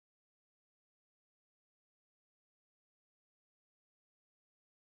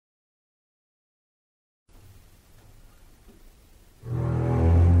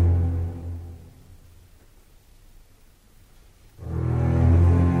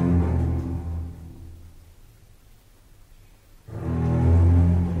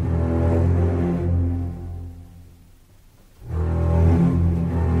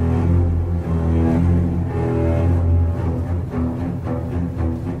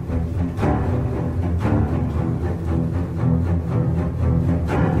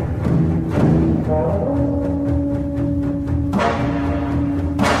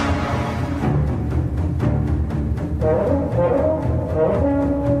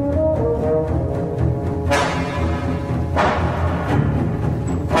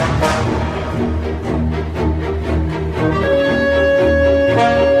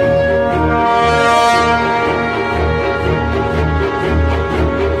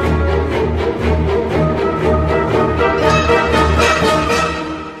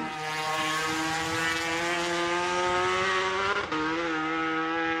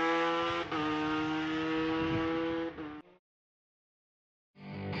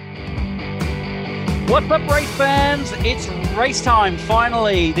What's up, race fans? It's race time,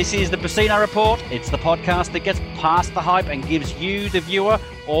 finally. This is the Pacino Report. It's the podcast that gets past the hype and gives you, the viewer,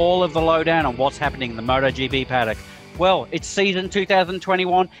 all of the lowdown on what's happening in the MotoGP paddock. Well, it's season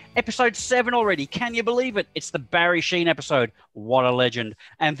 2021, episode 7 already. Can you believe it? It's the Barry Sheen episode. What a legend.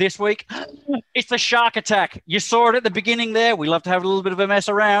 And this week, it's the shark attack. You saw it at the beginning there. We love to have a little bit of a mess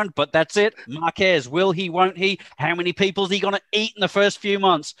around, but that's it. Marquez, will he, won't he? How many people is he going to eat in the first few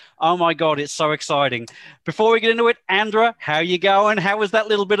months? Oh my God, it's so exciting. Before we get into it, Andra, how you going? How was that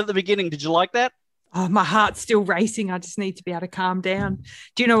little bit at the beginning? Did you like that? Oh, my heart's still racing. I just need to be able to calm down.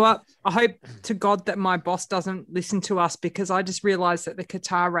 Do you know what? I hope to God that my boss doesn't listen to us, because I just realized that the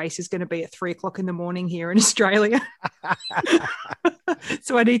Qatar race is going to be at 3:00 in the morning here in Australia.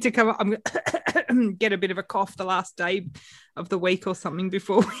 So I need to come up, I'm get a bit of a cough the last day of the week or something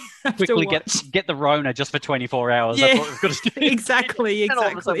before we have quickly to get the Rona just for 24 hours. Yeah, that's what we've got to do. Exactly. And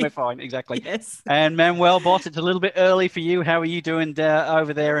all of a sudden we're fine. Exactly. Yes. And Manuel, boss, it's a little bit early for you. How are you doing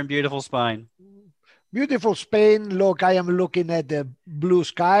over there in beautiful Spain? Beautiful Spain. Look, I am looking at the blue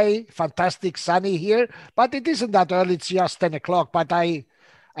sky. Fantastic sunny here, but it isn't that early. It's just 10 o'clock, but I'm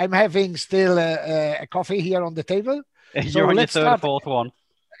having still a coffee here on the table. You're on your third or fourth one.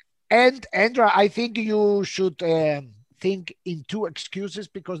 And Andra, I think you should think in 2 excuses,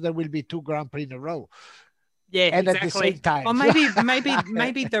 because there will be 2 Grand Prix in a row. Yeah, and exactly. at the same time. Well,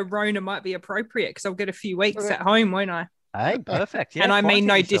 maybe the Rona might be appropriate, because I'll get a few weeks at home, won't I? Hey, perfect. Yeah, and I mean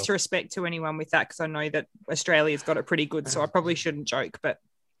no disrespect to anyone with that, because I know that Australia's got it pretty good, so I probably shouldn't joke. But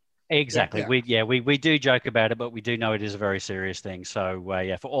exactly, we do joke about it, but we do know it is a very serious thing. So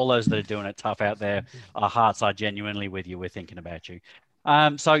for all those that are doing it tough out there, our hearts are genuinely with you. We're thinking about you.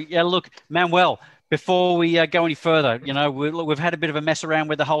 Look, Manuel, before we go any further, we've had a bit of a mess around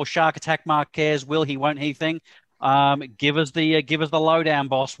with the whole shark attack Marquez, will he, won't he thing. Give us the lowdown,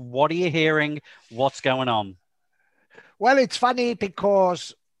 boss. What are you hearing? What's going on? Well, it's funny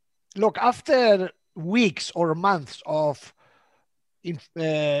because, look, after weeks or months of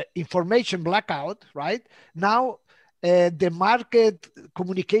information blackout, right? Now, the market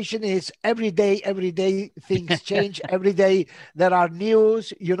communication is every day things change. Every day there are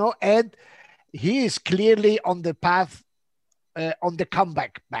news, and he is clearly on the path, on the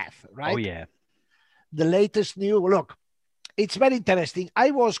comeback path, right? Oh, yeah. The latest news, look, it's very interesting. I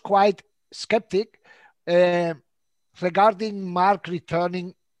was quite skeptic regarding Mark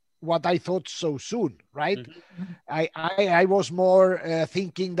returning what I thought so soon, right? Mm-hmm. I was more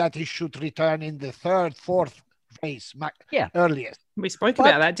thinking that he should return in the 3rd, 4th race, earliest. We spoke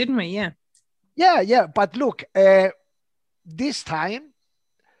about that, didn't we? Yeah. Yeah. But look, this time,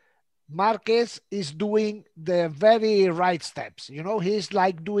 Marquez is doing the very right steps. He's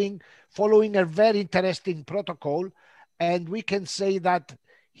like following a very interesting protocol, and we can say that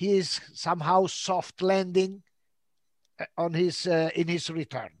he is somehow soft landing on his in his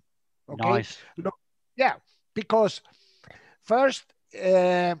return. Okay. Nice. Look, yeah, because first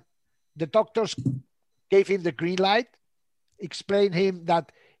the doctors gave him the green light, explained him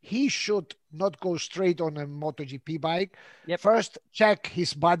that he should not go straight on a MotoGP bike. Yep. First, check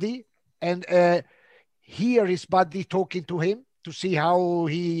his body and hear his body talking to him to see how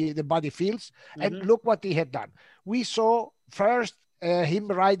the body feels. Mm-hmm. And look what he had done. We saw first him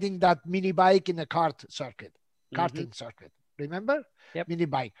riding that mini bike in a karting circuit. Remember? Yep. Mini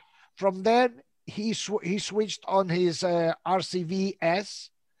bike. From then he switched on his RCV-S,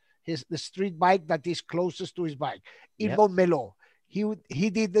 the street bike that is closest to his bike in Montmeló. He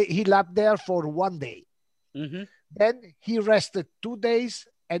lapped there for 1 day. Mm-hmm. Then he rested 2 days,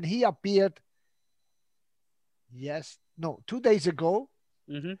 and he appeared 2 days ago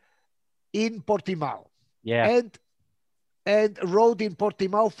in Portimao. Yeah. And rode in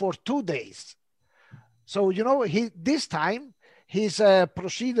Portimao for 2 days. So, this time his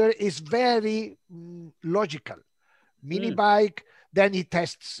procedure is very logical. Mini bike, then he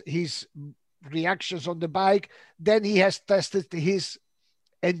tests his reactions on the bike. Then he has tested his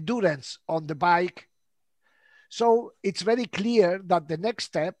endurance on the bike. So it's very clear that the next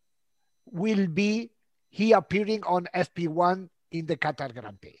step will be he appearing on FP1 in the Qatar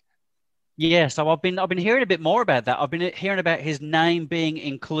Grand Prix. Yeah, so I've been hearing a bit more about that. I've been hearing about his name being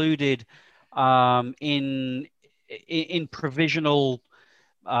included in provisional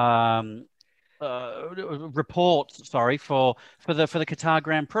reports. Sorry, for the Qatar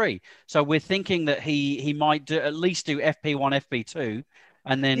Grand Prix. So we're thinking that he might at least do FP1, FP2,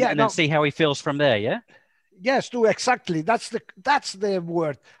 and then see how he feels from there. Yeah. Yes, too, exactly. That's the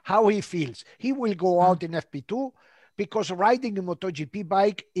word. How he feels. He will go out in FP2. Because riding a MotoGP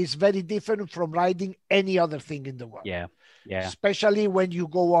bike is very different from riding any other thing in the world. Yeah. Yeah. Especially when you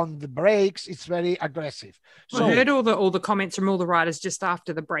go on the breaks, it's very aggressive. So, I heard all the comments from all the riders just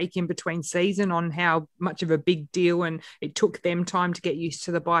after the break in between season on how much of a big deal, and it took them time to get used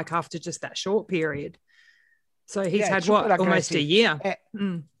to the bike after just that short period. So he's had what, almost a year.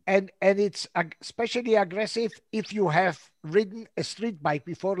 And it's especially aggressive if you have ridden a street bike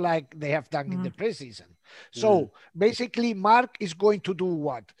before, like they have done in the preseason. So basically, Mark is going to do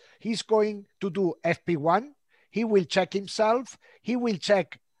what? He's going to do FP1. He will check himself. He will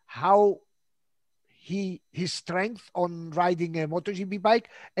check how his strength on riding a MotoGP bike,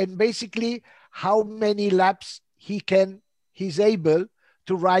 and basically how many laps he's able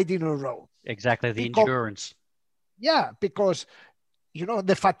to ride in a row. Exactly, the endurance. Yeah, because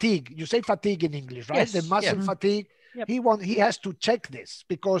the fatigue. You say fatigue in English, right? Yes, the muscle fatigue. Yep. He has to check this,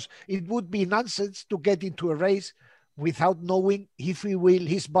 because it would be nonsense to get into a race without knowing if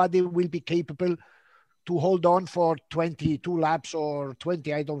his body will be capable to hold on for 22 laps or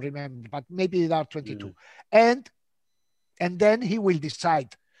 20, I don't remember, but maybe there are 22. And then he will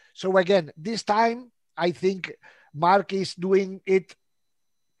decide. So again, this time, I think Mark is doing it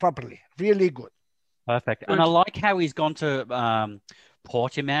properly, really good. Perfect. And I like how he's gone to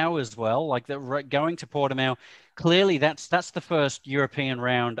Portimao as well. Like going to Portimao, clearly that's the first European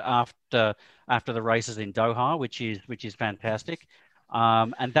round after the races in Doha, which is fantastic.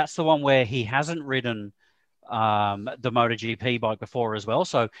 And that's the one where he hasn't ridden the MotoGP bike before as well.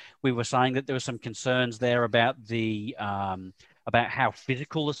 So we were saying that there were some concerns there about about how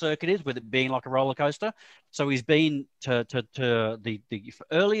physical the circuit is, with it being like a roller coaster. So he's been to the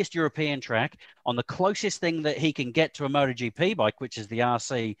earliest European track on the closest thing that he can get to a MotoGP bike, which is the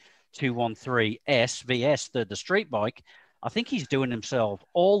RC213S VS, the street bike. I think he's doing himself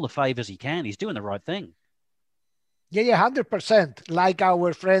all the favors he can. He's doing the right thing. Yeah, 100%. Like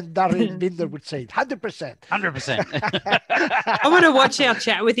our friend Darren Binder would say, 100%. 100%. I want to watch our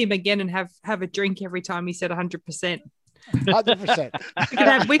chat with him again and have a drink every time he said 100%.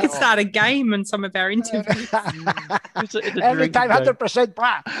 100%. We could start a game in some of our interviews. It's a every time 100%.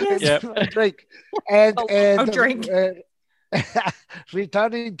 Yes. A drink. And I'll drink.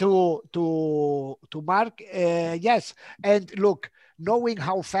 Returning to Mark, yes. And look, knowing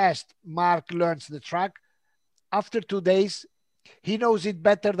how fast Mark learns the track, after 2 days, he knows it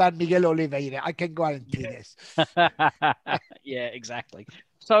better than Miguel Oliveira. I can guarantee this. Yeah, exactly.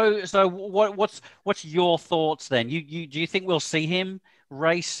 So what's your thoughts then? Do you think we'll see him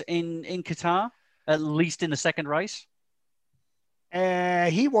race in Qatar, at least in the second race?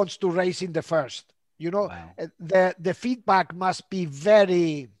 He wants to race in the first. Wow. The feedback must be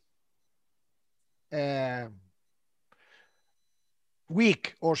very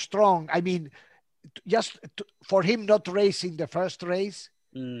weak or strong. I mean, for him not racing the first race,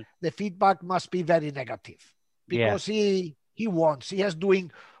 the feedback must be very negative, because he wants. He's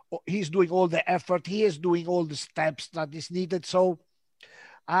doing all the effort. He is doing all the steps that is needed. So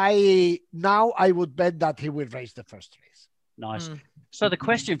I would bet that he will race the first race. Nice. So the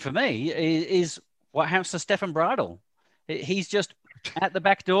question for me is what happens to Stefan Bradl? He's just at the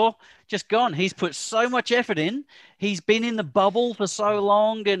back door, just gone. He's put so much effort in. He's been in the bubble for so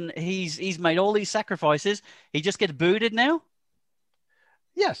long, and he's made all these sacrifices. He just gets booted now?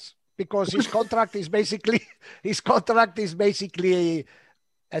 Yes, because his contract is basically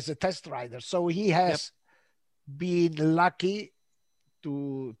as a test rider. So he has been lucky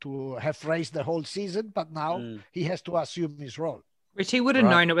to have raced the whole season, but now he has to assume his role. Which he would have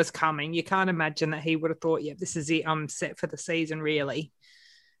known it was coming. You can't imagine that he would have thought, this is it. I'm set for the season, really.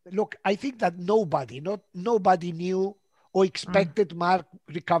 Look, I think that nobody knew or expected Mark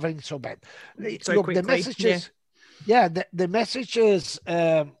recovering so bad. So look, quickly, the messages, the messages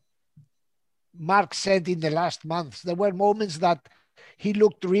Mark sent in the last months, there were moments that he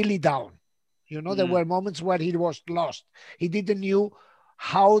looked really down. There were moments where he was lost. He didn't knew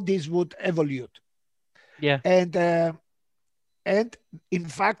how this would evolve. Yeah. And in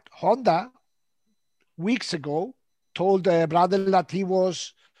fact, Honda weeks ago told Bradl that he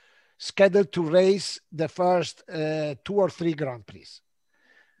was scheduled to race the first 2 or 3 Grand Prix.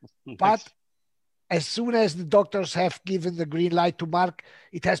 But as soon as the doctors have given the green light to Mark,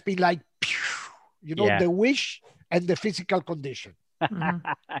 it has been like, the wish and the physical condition.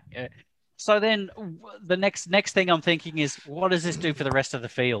 So then the next thing I'm thinking is, what does this do for the rest of the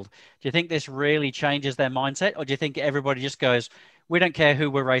field? Do you think this really changes their mindset? Or do you think everybody just goes, we don't care who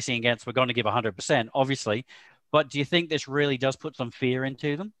we're racing against, we're going to give 100%, obviously. But do you think this really does put some fear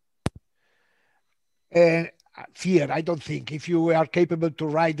into them? Fear, I don't think. If you are capable to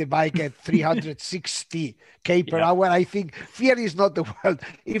ride the bike at 360 k per hour, I think fear is not the word.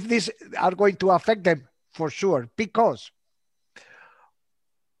 If these are going to affect them, for sure, because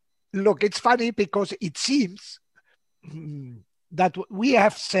look, it's funny because it seems that we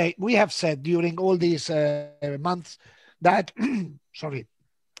have said during all these months that sorry,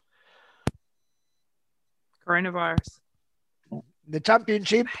 Coronavirus. the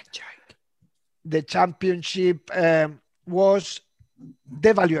championship Bad joke. Was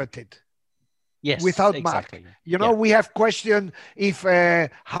devaluated. Yes, Without exactly. Mark. You know, we have questioned if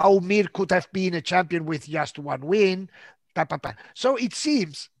how Mir could have been a champion with just one win. So it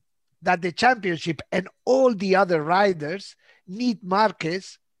seems that the championship and all the other riders need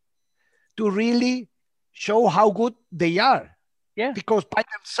Marquez to really show how good they are. Yeah. Because by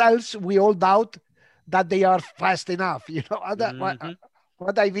themselves, we all doubt that they are fast enough. You know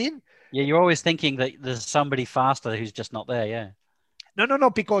what I mean? Yeah, you're always thinking that there's somebody faster who's just not there. Yeah. No,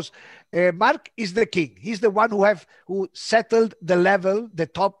 because Mark is the king. He's the one who settled the level, the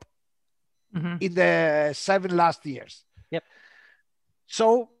top in the 7 last years. Yep.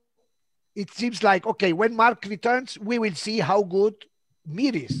 So it seems like, okay, when Mark returns, we will see how good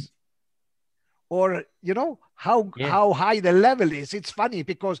Mir is. Or, you know, how high the level is. It's funny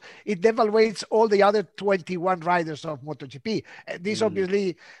because it devaluates all the other 21 riders of MotoGP. This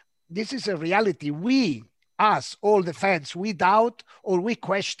obviously, this is a reality. Us, all the fans, we doubt or we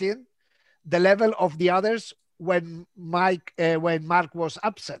question the level of the others when Mark was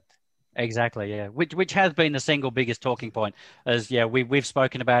absent. Exactly, yeah. Which has been the single biggest talking point. As we've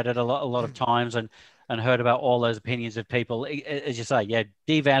spoken about it a lot of times and heard about all those opinions of people. As you say,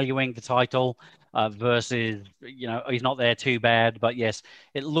 devaluing the title versus he's not there too bad. But yes,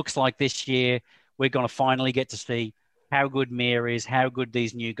 it looks like this year we're going to finally get to see how good Mir is, how good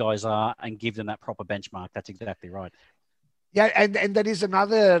these new guys are, and give them that proper benchmark. That's exactly right. Yeah, and there is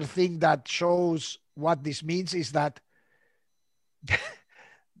another thing that shows what this means is that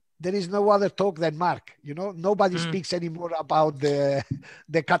there is no other talk than Mark. You know, nobody speaks anymore about the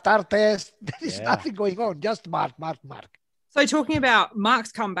Qatar test. There is nothing going on. Just Mark. So talking about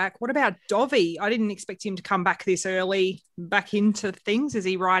Mark's comeback, what about Dovi? I didn't expect him to come back this early, back into things. Is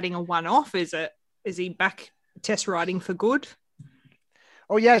he riding a one-off? Is he back test riding for good?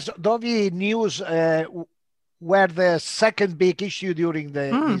 Oh yes, Dovi news were the second big issue during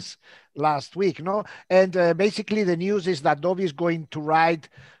this last week, no? And basically the news is that Dovi is going to ride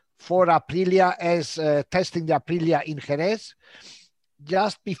for Aprilia as testing the Aprilia in Jerez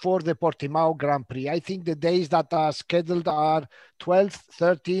just before the Portimao Grand Prix. I think the days that are scheduled are 12th,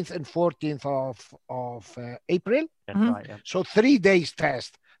 13th, and 14th of April. That's right, yeah. So 3 days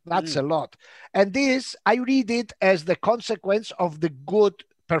test. That's a lot. And this, I read it as the consequence of the good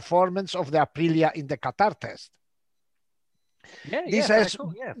performance of the Aprilia in the Qatar test. This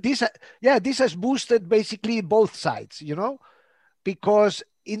has boosted basically both sides, you know, because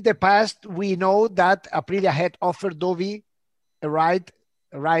in the past we know that Aprilia had offered Dovi a ride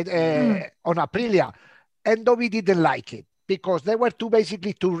on Aprilia, and Dovi didn't like it because there were two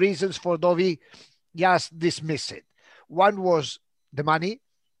reasons for Dovi just dismiss it. One was the money.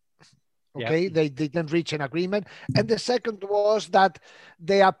 Okay, they didn't reach an agreement. And the second was that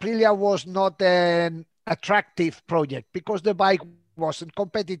the Aprilia was not an attractive project because the bike wasn't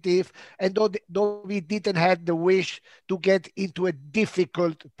competitive and Dovi didn't have the wish to get into a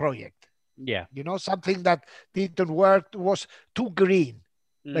difficult project. Yeah. You know, something that didn't work, was too green,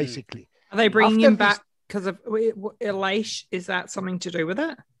 basically. Are they bringing him back because of Elish? Is that something to do with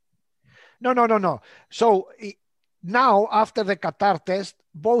it? No. So now, after the Qatar test,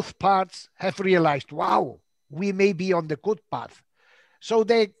 both parts have realized, wow, we may be on the good path. So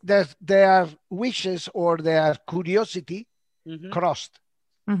their wishes or their curiosity crossed,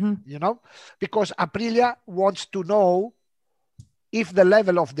 you know, because Aprilia wants to know if the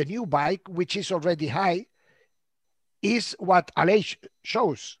level of the new bike, which is already high, is what Aleix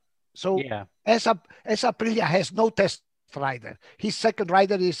shows. So as Aprilia has no test rider, his second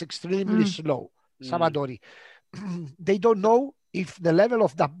rider is extremely slow, Savadori. They don't know if the level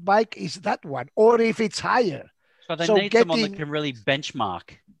of the bike is that one or if it's higher. So they need someone that can really benchmark.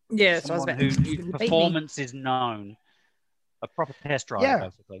 Yeah, someone whose performance is known. A proper test drive,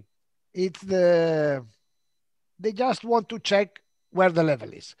 basically. They just want to check where the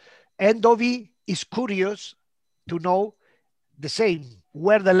level is. And Dovi is curious to know the same,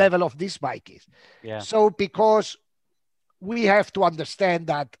 where the level of this bike is. Yeah. So because we have to understand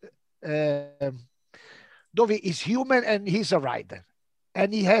that Dovi is human and he's a rider.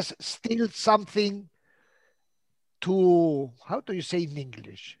 And he has still something to, how do you say in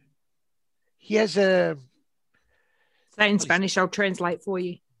English? He has a... Say in Spanish, I'll translate for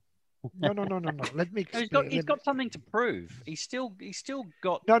you. No. Let me explain. He's got something to prove. He's still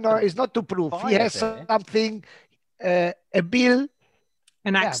got... No, it's not to prove. He has something, a bill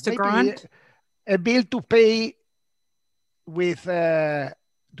An axe to maybe grind. a bill to pay with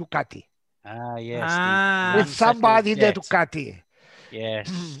Ducati. Yes. With somebody in the debt. Ducati.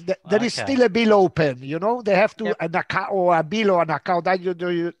 Yes. There is still a bill open, you know. They have to an account or a bill or an account. I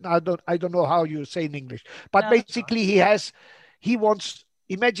don't know how you say in English, but basically he wants.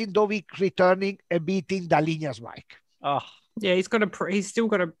 Imagine Dovi returning and beating Dalignas's bike. Oh, yeah, he's still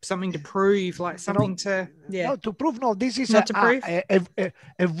got something to prove, like something No, to prove. No, this is not to prove. A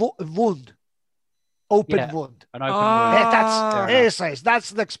wound. Open wound. An open wound.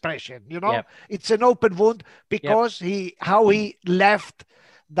 That's the expression. You know, it's an open wound because how he left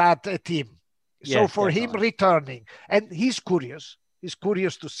that team. So for him returning, and he's curious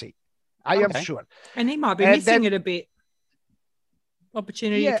to see. I am sure. And he might be missing it a bit.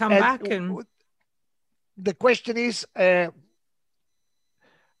 Opportunity to come back. And the question is,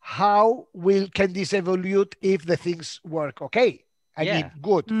 how can this evolve if the things work? Okay. I mean,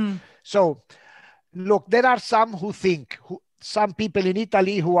 good. So, look, there are some some people in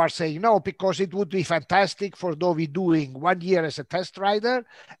Italy who are saying no, because it would be fantastic for Dovi doing 1 year as a test rider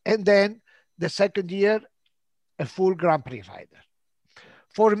and then the second year a full Grand Prix rider.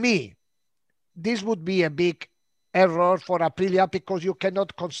 For me, this would be a big error for Aprilia because you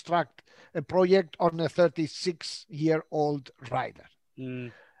cannot construct a project on a 36-year-old rider.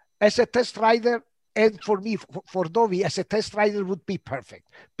 As a test rider, and for me, for Dovi, as a test rider would be perfect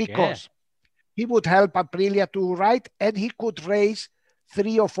because he would help Aprilia to ride and he could race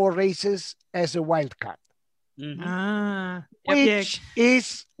 3 or 4 races as a wild card, which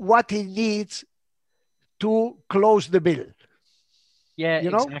is what he needs to close the bill. Yeah,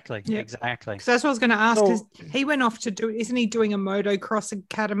 you know? Exactly. So that's what I was going to ask, because he went off to isn't he doing a motocross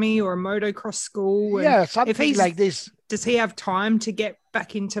academy or a motocross school? And something like this. Does he have time to get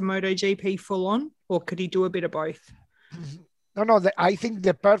back into MotoGP full on, or could he do a bit of both? No, I think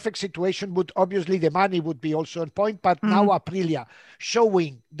the perfect situation would, obviously the money would be also on point, but now Aprilia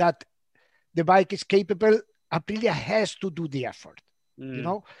showing that the bike is capable, Aprilia has to do the effort, you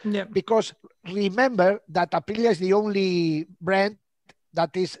know, because remember that Aprilia is the only brand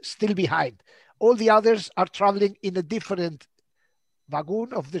that is still behind. All the others are traveling in a different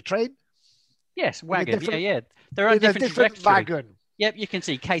wagon of the train. Yes, wagon. They're on a different wagon. Yep, you can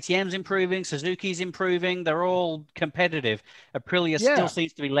see KTM's improving, Suzuki's improving. They're all competitive. Aprilia still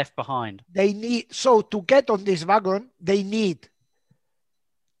seems to be left behind. So to get on this wagon, they need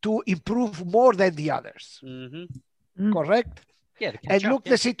to improve more than the others. Correct? Yeah. And look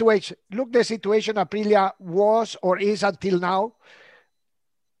the situation. Look the situation Aprilia was or is until now.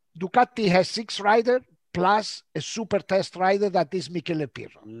 Ducati has 6 riders plus a super test rider that is Michele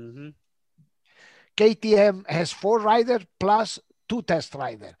Pirro. KTM has 4 riders plus 2 test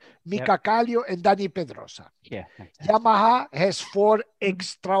riders, Mika Kallio and Dani Pedrosa. Yamaha has 4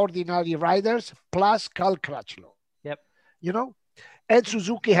 extraordinary riders plus Cal Crutchlow. You know, and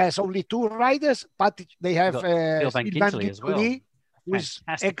Suzuki has only 2 riders, but they have Sylvain Guintoli, who is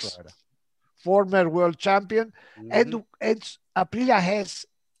former world champion, and Aprilia has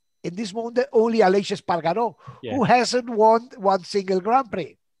in this moment only Aleix Espargaró, who hasn't won 1 single Grand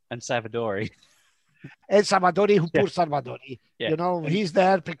Prix. And Savadori. And Savadori, poor Savadori. You know, he's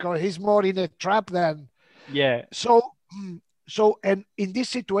there because he's more in a trap than. So, and in this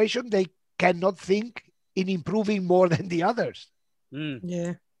situation, they cannot think in improving more than the others.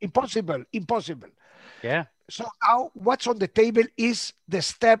 Impossible. So now what's on the table is the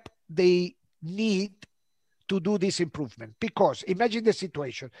step they need to do this improvement. Because imagine the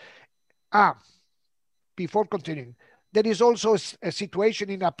situation. Before continuing, there is also a situation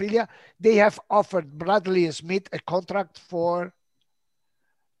in Aprilia. They have offered Bradley Smith a contract for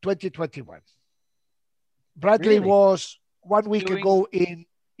 2021. Bradley was 1 week ago in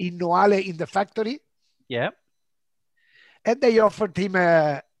Noale in the factory. And they offered him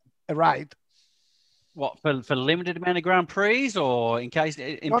a ride. What, for limited amount of Grand Prix or in place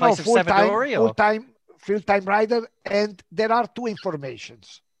of Savadori? Full-time rider. And there are 2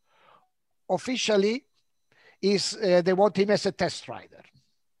 informations. Officially, is they want him as a test rider.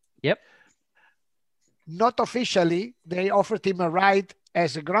 Not officially, they offered him a ride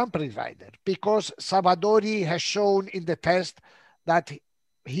as a Grand Prix rider because Savadori has shown in the test that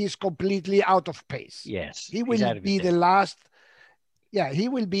he's completely out of pace. He will be the last. He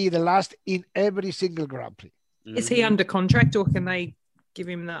will be the last in every single Grand Prix. Is he under contract or can they give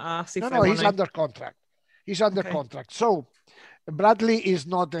him the ass? No, he's under contract. He's under contract. So Bradley is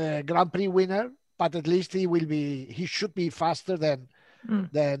not a Grand Prix winner, but at least he should be faster than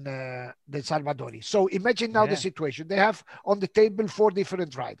Salvadori. So imagine now the situation. They have on the table 4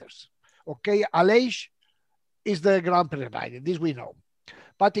 different riders. Okay, Aleix is the Grand Prix rider. This we know.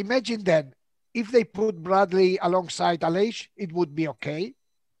 But imagine then, if they put Bradley alongside Aleix, it would be okay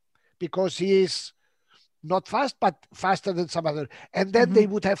because he is not fast, but faster than Salvador. And then they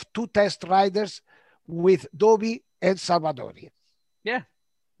would have 2 test riders with Dobby and Salvadorian. Yeah.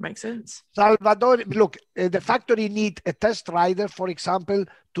 Makes sense. Salvador, look, the factory need a test rider, for example,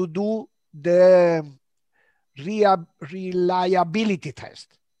 to do the reliability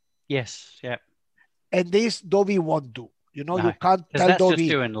test. Yes. Yeah. And this Dobby won't do. You know, No, you can't tell that's Dobby.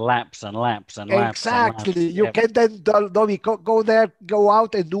 just doing laps and laps and laps. Exactly. And laps. You Yep. can then tell Dobby, go there, go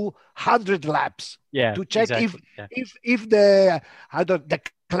out and do 100 laps. Yeah. To check exactly. if the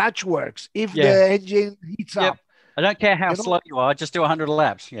clutch works, if the engine heats up. I don't care how You know? slow you are, just do 100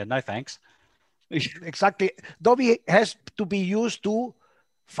 laps. Yeah, no thanks. Exactly. Dobby has to be used to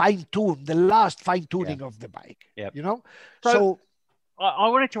fine-tune, the last fine-tuning of the bike. Yep. You know? So I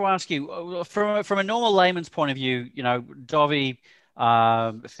wanted to ask you, from a normal layman's point of view, you know, Dovi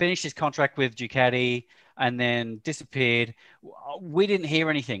finished his contract with Ducati and then disappeared. We didn't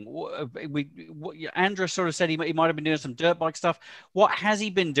hear anything. Andra sort of said he might have been doing some dirt bike stuff. What has he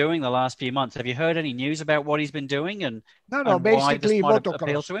been doing the last few months? Have you heard any news about what he's been doing and basically why this might motocross.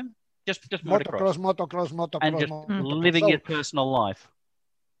 appeal to him? Just motocross, and just motocross. living his personal life.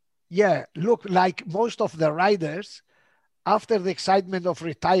 Yeah, look, like most of the riders, after the excitement of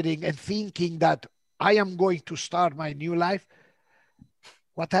retiring and thinking that I am going to start my new life,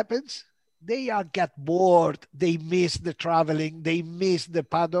 what happens? They get bored. They miss the traveling. They miss the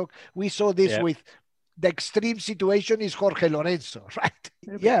paddock. We saw this with the extreme situation is Jorge Lorenzo, right?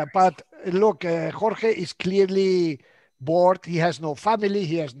 Yeah, but look, Jorge is clearly bored. He has no family.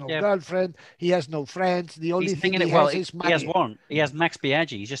 He has no girlfriend. He has no friends. The only thing he has is money. He has one. He has Max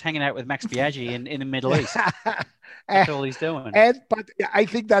Biaggi. He's just hanging out with Max Biaggi in the Middle East. That's all he's doing. But I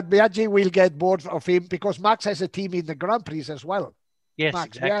think that Biaggi will get bored of him because Max has a team in the Grand Prix as well. Yes,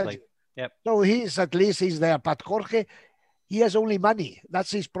 Max exactly. Biaggi. Yep. So at least he's there. But Jorge, he has only money.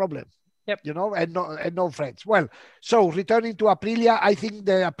 That's his problem. Yep. You know, and no friends. Well, so returning to Aprilia, I think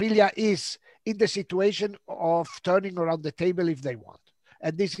the Aprilia is in the situation of turning around the table if they want.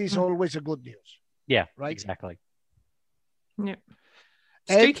 And this is always a good news. Yeah, right. Exactly. Yeah.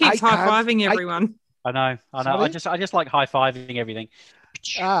 Stu keeps high-fiving everyone. I know. I just like high-fiving everything.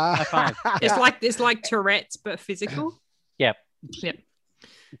 High five. It's like Tourette's, but physical. Yep. Yep.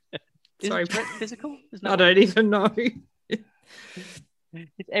 Sorry, physical? I don't even know.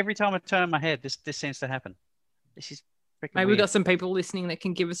 Every time I turn my head, this seems to happen. This is freaking Maybe weird. we've got some people listening that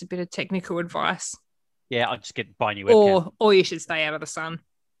can give us a bit of technical advice. Yeah, I'll just buy a new webcam. Or you should stay out of the sun.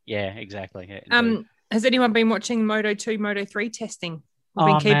 Yeah, exactly. Yeah, has anyone been watching Moto 2, Moto 3 testing? We've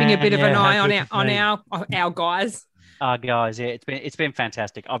been keeping a bit of an eye on our guys. Our guys, yeah, it's been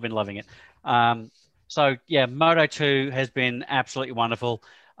fantastic. I've been loving it. So yeah, Moto 2 has been absolutely wonderful.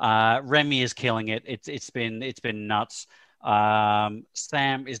 Remy is killing it. It's been nuts.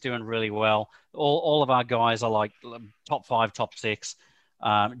 Sam is doing really well. All of our guys are like top 5, top 6.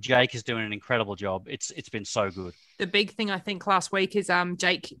 Jake is doing an incredible job. It's been so good. The big thing I think last week is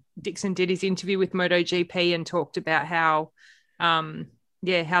Jake Dixon did his interview with MotoGP and talked about how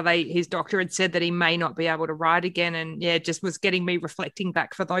his doctor had said that he may not be able to ride again, and just was getting me reflecting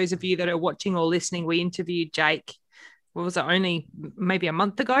back. For those of you that are watching or listening, we interviewed Jake. What was it? Only maybe a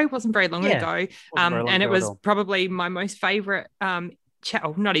month ago? It wasn't very long ago. And it was probably my most favorite chat.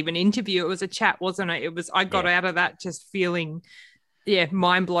 Oh, not even interview. It was a chat, wasn't it? I got out of that just feeling,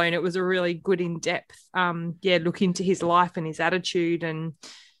 mind blown. It was a really good in-depth, look into his life and his attitude, and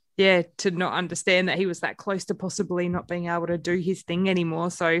to not understand that he was that close to possibly not being able to do his thing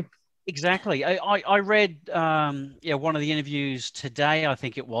anymore. So exactly. I read one of the interviews today, I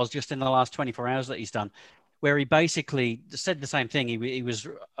think it was, just in the last 24 hours that he's done, where he basically said the same thing. He was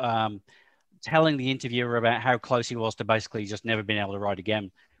telling the interviewer about how close he was to basically just never being able to ride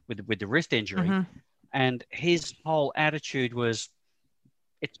again with the wrist injury. Mm-hmm. And his whole attitude was,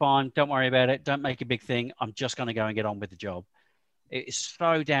 it's fine, don't worry about it, don't make a big thing, I'm just going to go and get on with the job. It's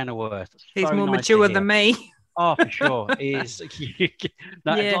so down to earth. He's more mature than me. Oh, for sure. He is.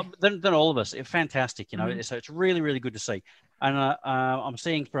 Than all of us. It's fantastic, you know. Mm-hmm. So it's really, really good to see. And I'm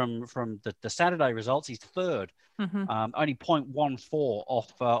seeing from the Saturday results, he's third, only 0.14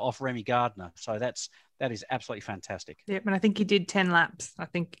 off Remy Gardner. So that is absolutely fantastic. Yep, and I think he did 10 laps. I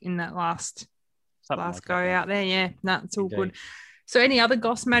think in that last go out there. Yeah, it's all good. So any other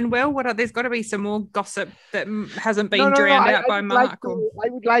goss, Manuel? There's got to be some more gossip that hasn't been drowned out by Mark. I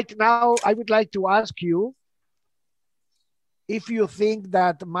would like to ask you if you think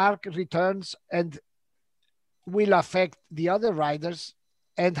that Mark returns and will affect the other riders,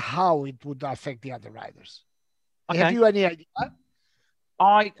 and how it would affect the other riders. Okay. Have you any idea?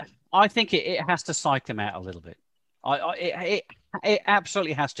 I think it has to psych them out a little bit. It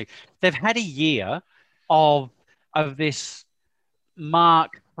absolutely has to. They've had a year of this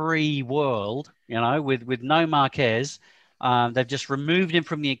Mark-free world, with no Marquez. They've just removed him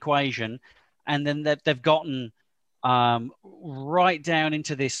from the equation, and then they've gotten right down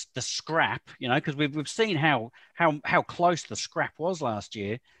into the scrap, because we've seen how close the scrap was last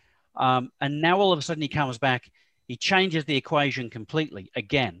year, and now all of a sudden he comes back, he changes the equation completely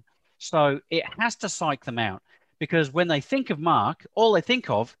again. So it has to psych them out, because when they think of Mark, all they think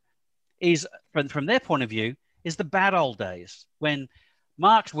of is, from their point of view, is the bad old days when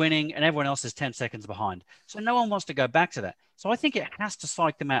Mark's winning and everyone else is 10 seconds behind. So no one wants to go back to that. So I think it has to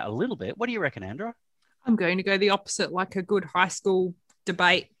psych them out a little bit. What do you reckon, Andrew? I'm going to go the opposite, like a good high school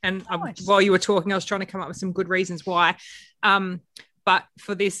debate. And Nice. While you were talking, I was trying to come up with some good reasons why. But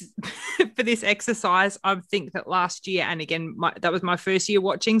for this for this exercise, I think that last year, and again, that was my first year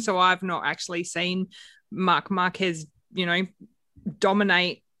watching, so I've not actually seen Mark Marquez,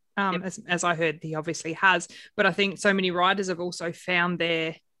 dominate as I heard he obviously has. But I think so many riders have also found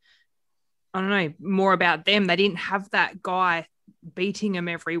I don't know, more about them. They didn't have that guy beating them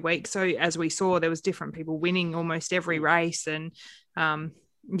every week. So as we saw, there was different people winning almost every race. And I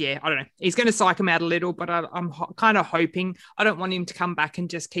don't know. He's going to psych him out a little, but I'm kind of hoping. I don't want him to come back and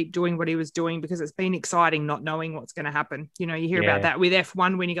just keep doing what he was doing, because it's been exciting not knowing what's going to happen. You hear about that with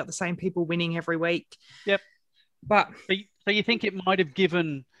F1 when you got the same people winning every week. Yep. But so you think it might have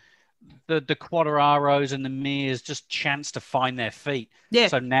given the Quadraros and the Mears just chance to find their feet? Yeah.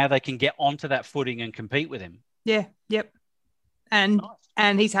 So now they can get onto that footing and compete with him. Yeah. Yep. And Nice.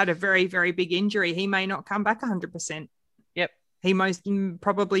 And he's had a very, very big injury. He may not come back 100%. Yep. He most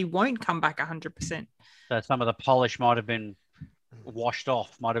probably won't come back 100%. So some of the polish might have been washed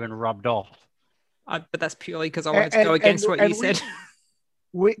off, might have been rubbed off. But that's purely because I wanted to go against what you said.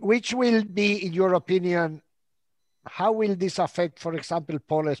 Which will be, in your opinion, how will this affect, for example,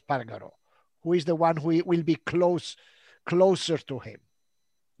 Paul Espargaro, who is the one who will be closer to him?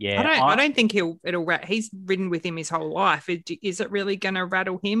 Yeah, I don't think he's ridden with him his whole life. Is it really going to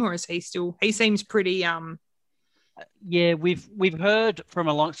rattle him, or is he still? He seems pretty. Yeah, we've heard from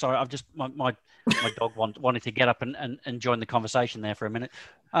a long. Sorry, I've just my dog wanted to get up and join the conversation there for a minute.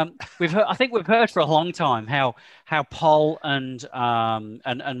 I think we've heard for a long time how Paul and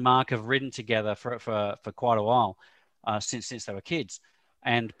Mark have ridden together for quite a while, since they were kids,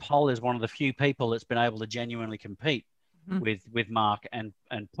 and Paul is one of the few people that's been able to genuinely compete with Mark and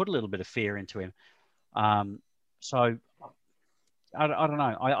put a little bit of fear into him. So I don't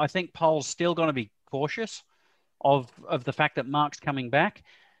know. I think Paul's still going to be cautious of the fact that Mark's coming back.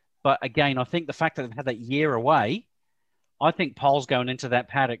 But again, I think the fact that they've had that year away, I think Paul's going into that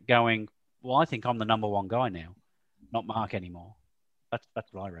paddock going, well, I think I'm the number one guy now, not Mark anymore. That's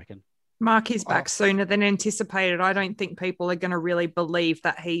what I reckon. Mark is back sooner than anticipated. I don't think people are going to really believe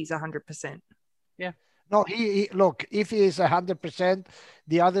that he's 100%. Yeah. No, he look, if he is 100%,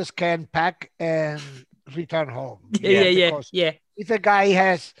 the others can pack and return home. Yeah. If a guy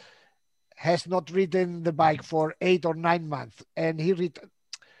has not ridden the bike for 8 or 9 months and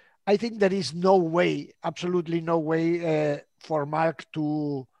I think there is no way, absolutely no way for Mark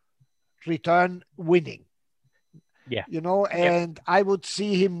to return winning. Yeah. And I would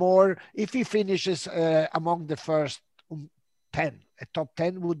see him more if he finishes among the first 10. A top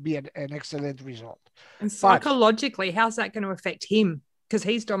 10 would be an excellent result. And psychologically, how's that going to affect him? Because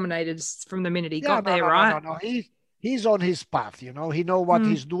he's dominated from the minute he got there, right? No. He's on his path, He knows what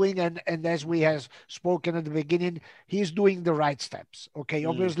he's doing. And as we have spoken at the beginning, he's doing the right steps. Okay.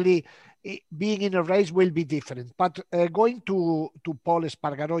 Obviously, being in a race will be different. But going to Paul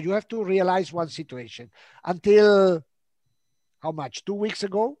Espargaro, you have to realize one situation. Until how much? 2 weeks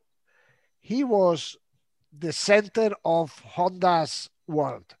ago, he was the center of Honda's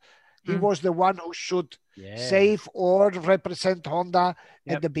world. He was the one who should save or represent Honda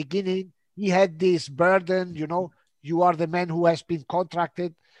at the beginning. He had this burden, you are the man who has been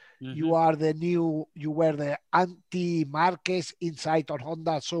contracted. You were the anti-Marquez inside on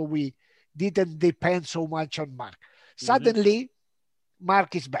Honda. So we didn't depend so much on Mark. Suddenly,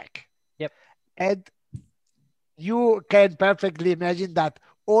 Mark is back. Yep. And you can perfectly imagine that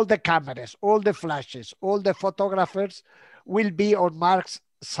all the cameras, all the flashes, all the photographers will be on Mark's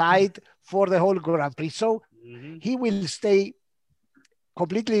side for the whole Grand Prix. So he will stay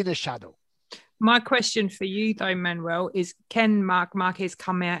completely in the shadow. My question for you, though, Manuel, is can Marc Marquez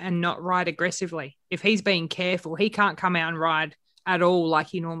come out and not ride aggressively? If he's being careful, he can't come out and ride at all like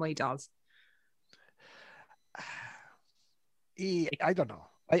he normally does. I don't know.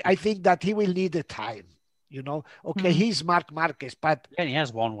 I think that he will need the time. You know, okay, he's Mark Marquez, but and he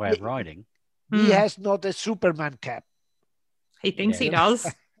has one way of riding. he has not a Superman cap. He thinks he does.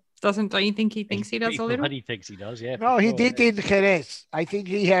 Don't you think he thinks he does a little? He thinks he does, yeah. No, he did in Jerez. I think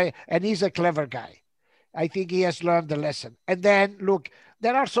and he's a clever guy. I think he has learned the lesson. And then, look,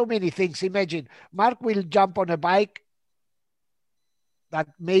 there are so many things. Imagine, Mark will jump on a bike that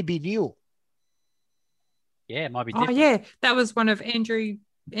may be new. Yeah, it might be different. Oh, yeah. That was one of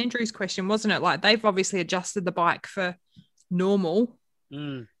Andrew's question, wasn't it? Like, they've obviously adjusted the bike for normal.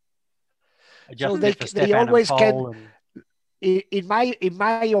 So they always can. In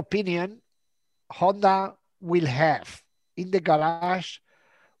my opinion, Honda will have in the garage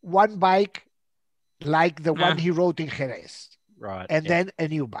one bike like the one he rode in Jerez, right? And then a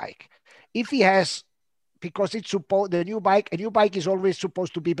new bike. If he has, because it's supposed a new bike is always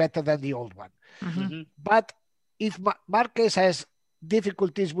supposed to be better than the old one. But if Marquez has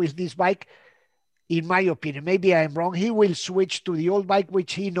difficulties with this bike, in my opinion, maybe I'm wrong, he will switch to the old bike,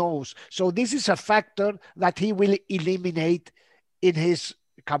 which he knows. So this is a factor that he will eliminate in his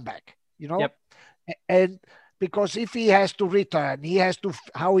comeback, you know? And because if he has to return, he has to,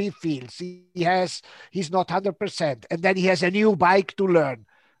 how he feels, he's not 100%. And then he has a new bike to learn.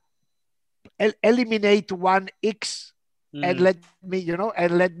 Eliminate one X and let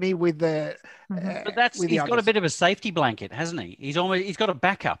me with the. But he's got a bit of a safety blanket, hasn't he? He's got a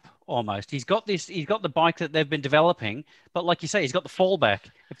backup almost. He's got the bike that they've been developing, but like you say, he's got the fallback.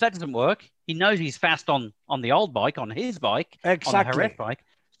 If that doesn't work, he knows he's fast on the old bike, on his bike, exactly. On the Jerez bike.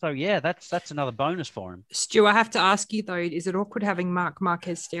 So yeah, that's another bonus for him. Stu, I have to ask you though, is it awkward having Mark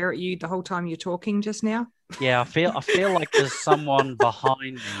Marquez stare at you the whole time you're talking just now? Yeah, I feel like there's someone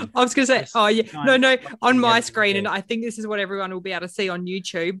behind me. I was going to say, no, on my screen, and I think this is what everyone will be able to see on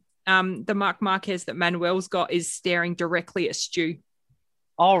YouTube. The Mark Marquez that Manuel's got is staring directly at Stu.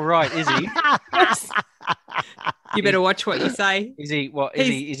 Oh, right, is he? Yes. You better watch what you say. Is he? What is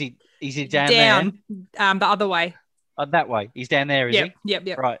he? Is he down there? The other way. That way. He's down there, is he?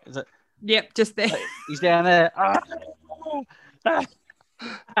 Yep. Right. Is it? Yep, just there. He's down there.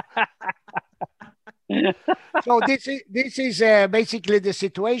 So this is basically the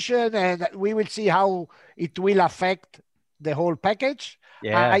situation, and we will see how it will affect the whole package.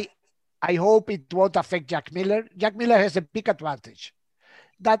 Yeah. I hope it won't affect Jack Miller. Jack Miller has a big advantage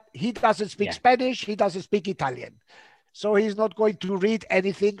that he doesn't speak Spanish, he doesn't speak Italian. So he's not going to read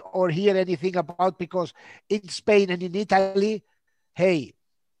anything or hear anything about, because in Spain and in Italy, hey,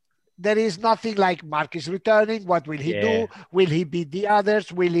 there is nothing like Mark is returning. What will he do? Will he beat the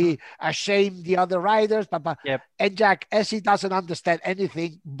others? Will he shame the other riders? And Jack, as he doesn't understand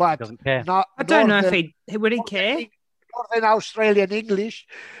anything, but doesn't care. I don't know if he would he care. Northern Australian English.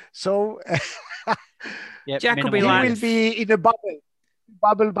 So Jack will be he will be in a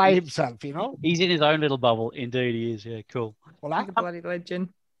bubble by himself, you know. He's in his own little bubble. Indeed, he is. Yeah, cool. Like a bloody legend.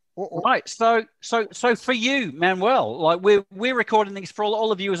 Right. So for you, Manuel, like we're recording this for all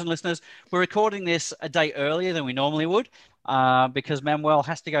the viewers and listeners. We're recording this a day earlier than we normally would, because Manuel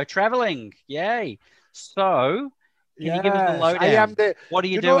has to go traveling. Yay! So can you give us the lowdown? What are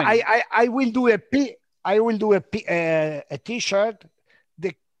you doing? I will do a T-shirt.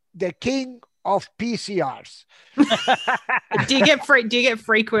 The king of PCRs. Do you get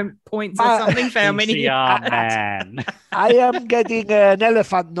frequent points or something for how many? PCR man. I am getting an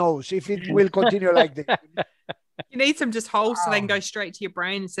elephant nose if it will continue like this. You need some just holes so they can go straight to your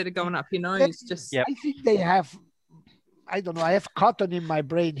brain instead of going up your nose. I think they have. I don't know. I have cotton in my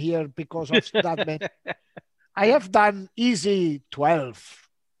brain here because of that. I have done easy 12.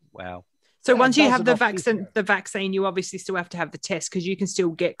 Wow. So once you have the vaccine, you obviously still have to have the test, because you can still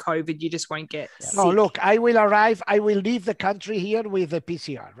get COVID. You just won't get sick. No, look, I will arrive. I will leave the country here with a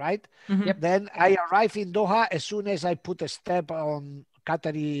PCR, right? Mm-hmm. Then I arrive in Doha. As soon as I put a step on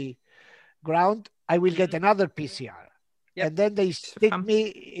Qatari ground, I will get another PCR. And then they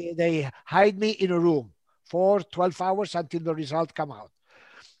they hide me in a room for 12 hours until the result come out.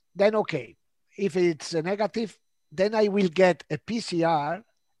 Then, okay, if it's a negative, then I will get a PCR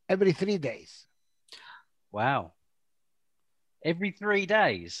every 3 days. Wow. Every 3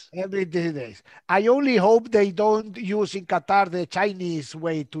 days? Every 3 days. I only hope they don't use in Qatar the Chinese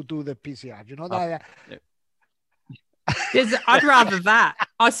way to do the PCR. You know that? I'd rather that.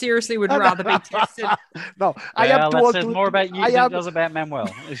 I seriously would rather be tested. No, I am too old to... more about you than it does about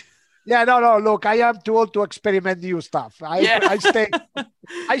Manuel. Yeah, no. Look, I am too old to experiment new stuff. I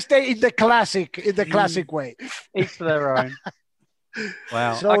stay in the classic way. Each to their own.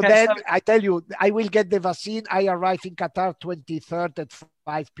 Wow. So I tell you, I will get the vaccine. I arrive in Qatar 23rd at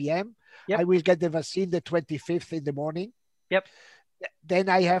 5 p.m. I will get the vaccine the 25th in the morning. then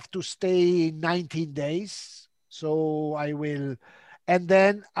I have to stay 19 days. So I will, and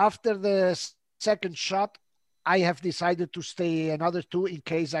then after the second shot, I have decided to stay another 2 in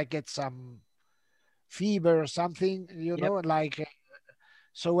case I get some fever or something, like.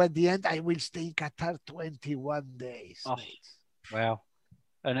 So at the end, I will stay in Qatar 21 days. Oh, wow.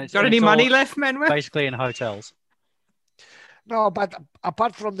 And Got any money left, Manuel? Basically in hotels. No, but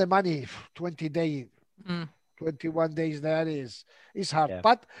apart from the money, 21 days there is hard. Yeah.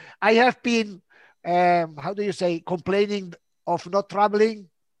 But I have been, how do you say, complaining of not traveling.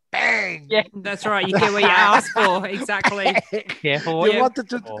 Bang! Yeah, that's right. You get what you asked for. Exactly. Careful what you wanted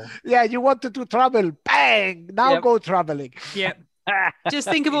to. Yeah, you wanted to travel. Bang! Now go traveling. Yep. Just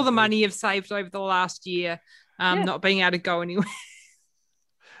think of all the money you've saved over the last year, not being able to go anywhere.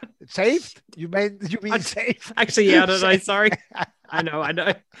 Saved? You mean saved? Actually, yeah, I don't know. Sorry. I know.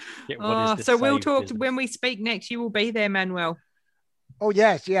 Yeah, so we'll talk when we speak next. You will be there, Manuel. Oh,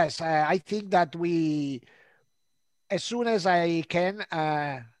 yes. I think that as soon as I can,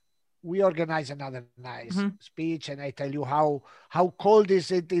 we organize another nice speech, and I tell you how cold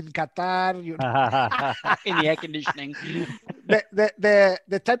is it in Qatar. In the air conditioning.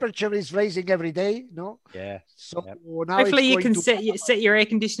 the temperature is raising every day, no? Yeah. So now hopefully you can set your air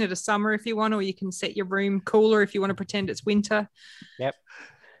conditioner to summer if you want, or you can set your room cooler if you want to pretend it's winter. Yep.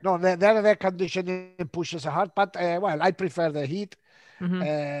 No, the air conditioning pushes hard, but I prefer the heat.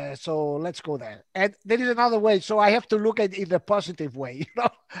 So let's go there. And there is another way. So I have to look at it in a positive way.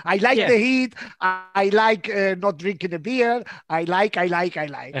 I like the heat. I like not drinking a beer. I like.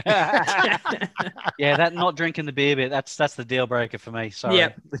 Yeah, that not drinking the beer bit, that's the deal breaker for me. Sorry.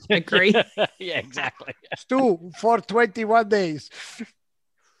 Yeah, agree. Yeah, exactly. Stu, for 21 days.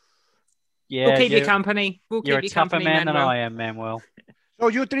 Yeah, we'll keep you company. You're a tougher man than I am, Manuel. So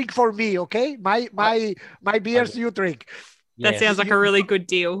you drink for me, okay? My beers you drink. That sounds like a really good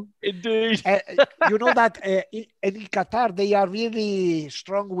deal. Indeed. You know that in Qatar, they are really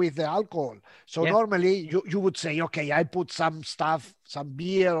strong with the alcohol. So normally you would say, okay, I put some stuff, some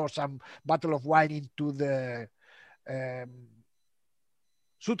beer or some bottle of wine into the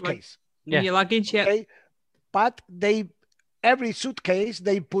suitcase. In your luggage, okay? But every suitcase,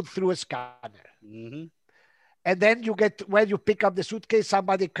 they put through a scanner. And then when you pick up the suitcase,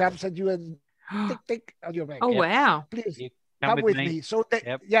 somebody comes at you and tick on your bag. Oh, wow. Please. Come with me. So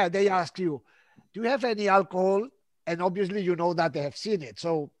they ask you, do you have any alcohol? And obviously you know that they have seen it.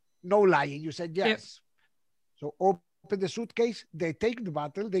 So no lying. You said yes. Yep. So open the suitcase, they take the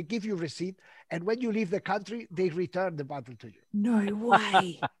bottle, they give you receipt. And when you leave the country, they return the bottle to you. No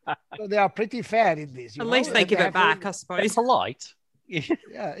way. So they are pretty fair in this. At least they give it back, I suppose. It's polite.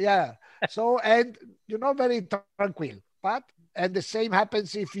 Yeah. So, and very tranquil. And the same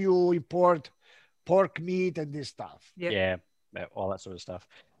happens if you import pork meat and this stuff. Yep. Yeah. All that sort of stuff.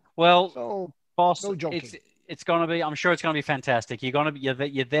 Well, boss, no joking. It's going to be. I'm sure it's going to be fantastic.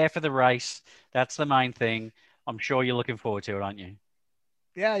 You're there for the race. That's the main thing. I'm sure you're looking forward to it, aren't you?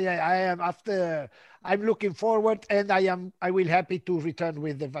 Yeah. I am. I'm looking forward, and I will happy to return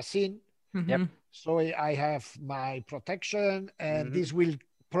with the vaccine. Yep. So I have my protection, and this will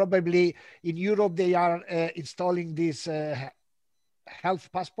probably in Europe they are installing this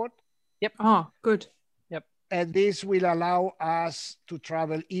health passport. Yep. Oh, good. And this will allow us to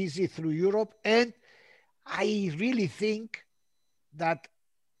travel easy through Europe. And I really think that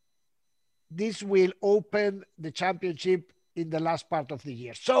this will open the championship in the last part of the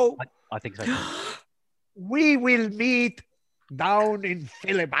year. So I think so. We will meet down in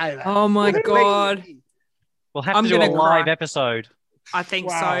Phillip Island. Oh my God. We'll have to do a live episode. I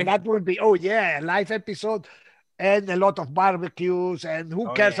think so. That would be, live episode. And a lot of barbecues, and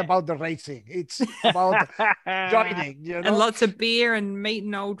who cares about the racing? It's about joining, And lots of beer and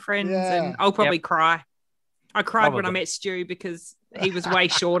meeting old friends. And I'll probably cry. I cried when I met Stu because he was way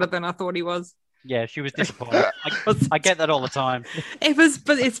shorter than I thought he was. Yeah, she was disappointed. I get that all the time. It's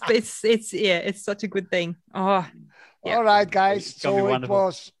such a good thing. Oh, yeah. All right, guys. So it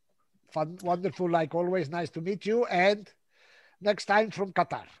was fun, wonderful, like always. Nice to meet you. And next time from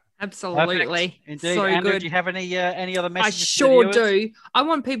Qatar. Absolutely. Indeed. So Andrew, good. do you have any other messages? I sure do. I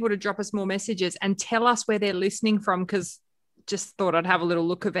want people to drop us more messages and tell us where they're listening from, because just thought I'd have a little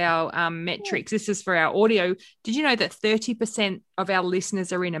look of our metrics. This is for our audio. Did you know that 30% of our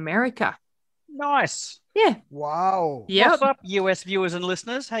listeners are in America? Nice. Yeah. Wow. Yep. What's up, US viewers and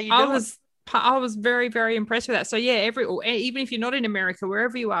listeners? How you doing? I was very, very impressed with that. So yeah, even if you're not in America,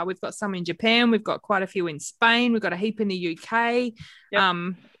 wherever you are, we've got some in Japan. We've got quite a few in Spain. We've got a heap in the UK.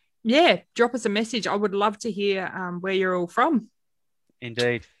 Yep. Yeah, drop us a message. I would love to hear where you're all from.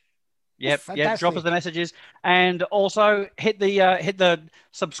 Indeed. Yep. Drop us Fantastic. the messages, and also hit the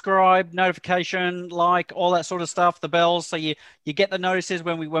subscribe, notification, like, all that sort of stuff, the bells, so you get the notices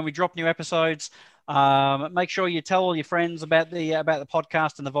when we drop new episodes. Make sure you tell all your friends about the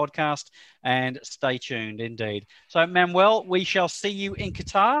podcast and the vodcast, and stay tuned indeed. So, Manuel, we shall see you in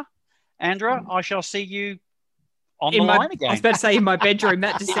Qatar. Andra, I shall see you on the line again. I was about to say in my bedroom.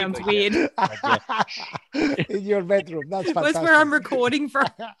 That just sounds weird. In your bedroom. That's fantastic. That's where I'm recording from.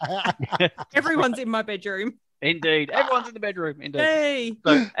 Everyone's in my bedroom. Indeed. Everyone's in the bedroom. Indeed. Hey.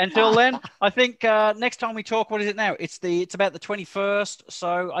 So until then, I think next time we talk, what is it now? It's about the 21st.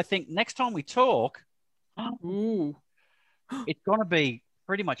 So I think next time we talk, Ooh. it's going to be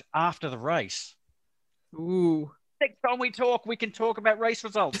pretty much after the race. Ooh. Next time we talk, we can talk about race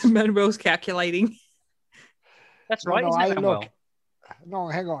results. Manuel's calculating. That's right. Isn't it, Manuel? No,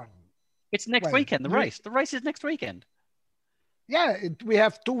 hang on. It's next weekend, the race. The race is next weekend. Yeah, we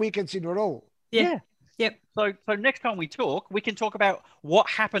have 2 weekends in a row. Yeah. Yep. So next time we talk, we can talk about what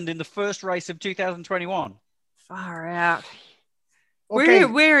happened in the first race of 2021. Far out. Okay.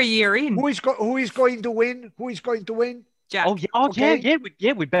 We're a year in. Who is going to win? Who is going to win? Jack. Okay.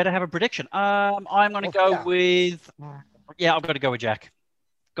 We'd better have a prediction. I'm going to go with. Yeah, I've got to go with Jack.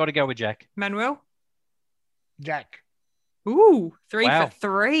 Got to go with Jack. Manuel. Jack. Ooh, 3 for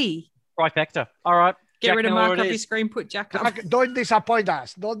 3. Trifecta. All right. Get Jack rid of Miller Mark it off your is. screen. Put Jack up. Jack, don't disappoint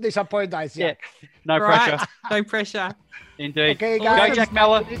us. Don't disappoint us. Yeah. Jack. No Right. pressure. No pressure. Indeed. Okay, guys. Go, Jack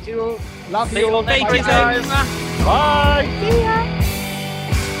Miller. Meet you. Love See you all you. next Thank week, you, guys. guys. Bye.